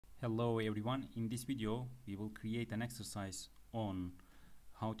Hello everyone, in this video we will create an exercise on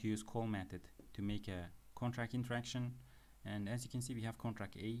how to use call method to make a contract interaction. And as you can see, we have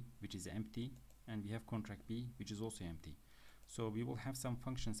contract A, which is empty, and we have contract B, which is also empty. So we will have some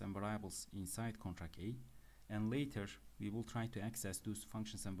functions and variables inside contract A, and later we will try to access those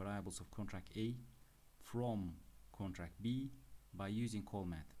functions and variables of contract A from contract B by using call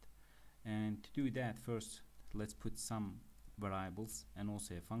method. And to do that, first let's put some variables and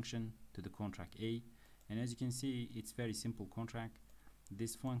also a function to the contract A. And as you can see, it's very simple contract.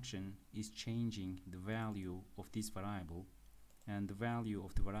 This function is changing the value of this variable, and the value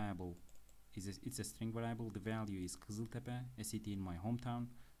of the variable is it's a string variable. The value is Kızıltepe, a city in my hometown.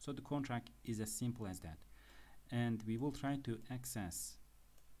 So the contract is as simple as that. And we will try to access,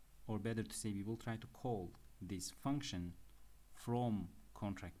 or better to say, we will try to call this function from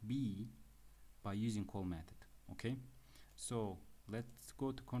contract B by using call method. Okay, so let's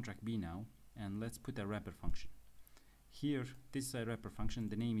go to contract B now, and let's put a wrapper function. Here, this is a wrapper function.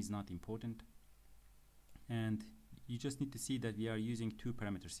 The name is not important, and you just need to see that we are using two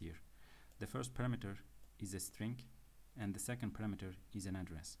parameters here. The first parameter is a string, and the second parameter is an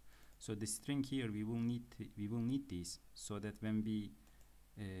address. So the string here, we will need this so that when we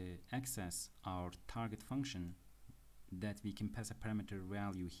access our target function, that we can pass a parameter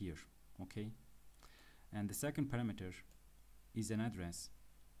value here. Okay, and the second parameter is an address,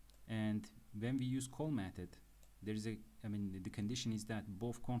 and when we use call method, there is the condition is that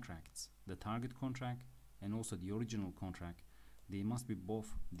both contracts, the target contract and also the original contract, they must be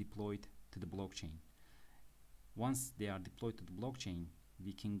both deployed to the blockchain. Once they are deployed to the blockchain,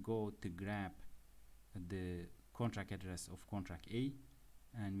 we can go to grab the contract address of contract A,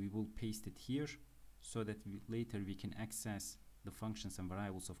 and we will paste it here so that later we can access the functions and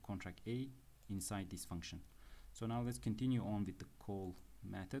variables of contract A inside this function. So now let's continue on with the call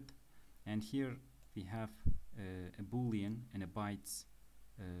method, and here we have a boolean and a bytes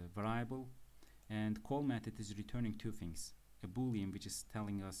variable, and call method is returning two things: a boolean, which is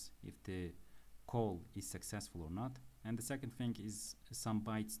telling us if the call is successful or not, and the second thing is some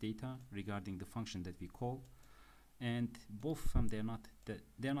bytes data regarding the function that we call. And both of them,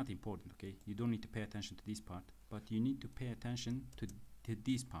 they're not important. Okay, you don't need to pay attention to this part, but you need to pay attention to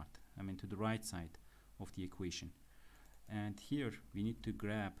this part, to the right side of the equation. And here we need to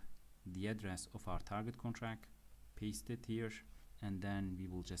grab the address of our target contract, paste it here, and then we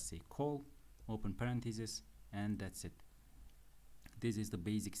will just say call, open parentheses, and that's it. This is the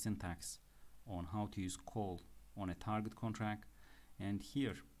basic syntax on how to use call on a target contract. And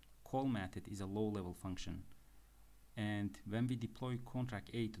here, call method is a low-level function, and when we deploy contract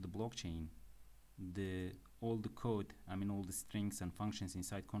A to the blockchain, all the code, all the strings and functions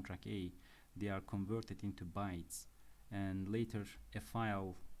inside contract A, they are converted into bytes, and later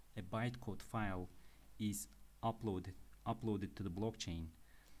a bytecode file is uploaded to the blockchain,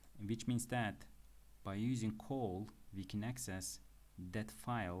 which means that by using call, we can access that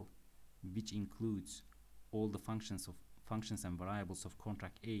file, which includes all the functions and variables of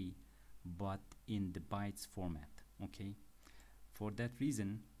contract A, but in the bytes format. Okay, for that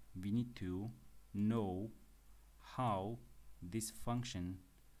reason, we need to know how this function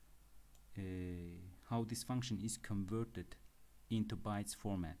is converted into bytes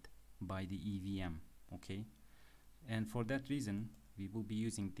format by the EVM. Okay, and for that reason, we will be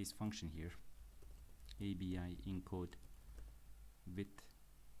using this function here, ABI encode with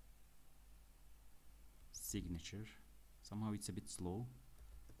signature. Somehow it's a bit slow.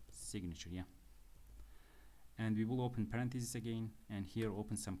 Signature, yeah. And we will open parentheses again, and here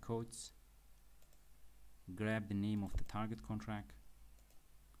open some quotes, grab the name of the target contract,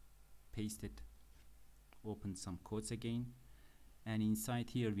 paste it, open some quotes again, and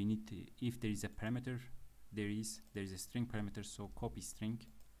inside here we need to, if there is a parameter, there is a string parameter, so copy string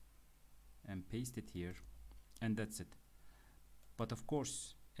and paste it here, and that's it. But of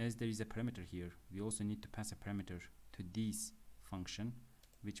course, as there is a parameter here, we also need to pass a parameter to this function,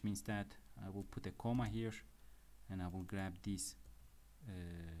 which means that I will put a comma here, and I will grab this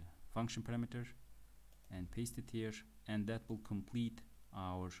function parameter and paste it here, and that will complete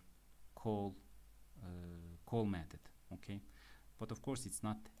our call method. Okay, but of course it's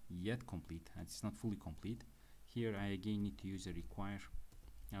not yet complete, and it's not fully complete. Here I again need to use a require.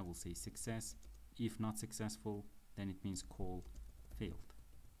 I will say success. If not successful, then it means call failed.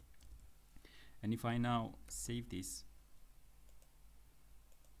 And if I now save this,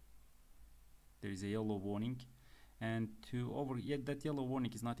 there is a yellow warning. And that yellow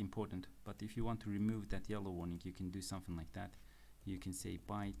warning is not important, but if you want to remove that yellow warning, you can do something like that. You can say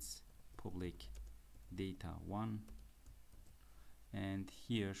bytes public data 1 and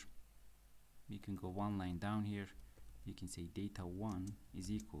here you can go one line down here. You can say data1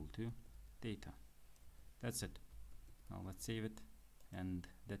 is equal to data. That's it. Now let's save it, and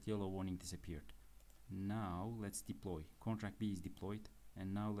that yellow warning disappeared. Now let's deploy. Contract B is deployed,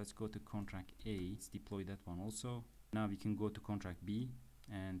 and now let's go to contract A. Let's deploy that one also. Now we can go to contract B,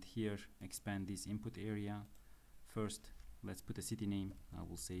 and here expand this input area. First, let's put a city name. I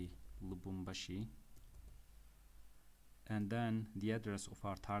will say Lubumbashi, and then the address of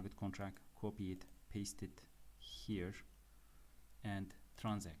our target contract. Copy it, paste it here, and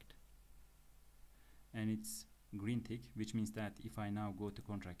transact. And it's green tick, which means that if I now go to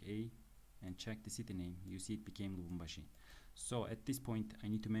contract A and check the city name, you see it became Lubumbashi. So at this point, I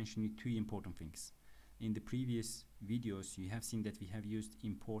need to mention you two important things. In the previous videos, you have seen that we have used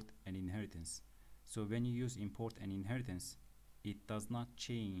import and inheritance. So when you use import and inheritance, it does not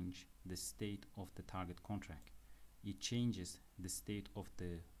change the state of the target contract. It changes the state of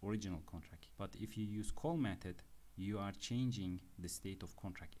the original contract. But if you use call method, you are changing the state of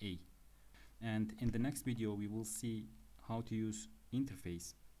contract A. And in the next video, we will see how to use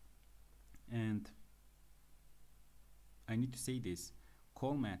interface. And I need to say this: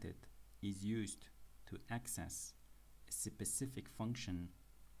 call method is used to access a specific function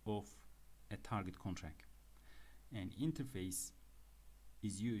of a target contract, and interface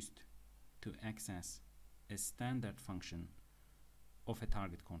is used to access a standard function of a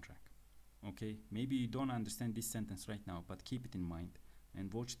target contract. Okay, maybe you don't understand this sentence right now, but keep it in mind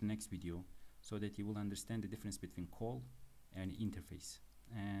and watch the next video so that you will understand the difference between call and interface.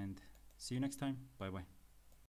 And see you next time. Bye bye.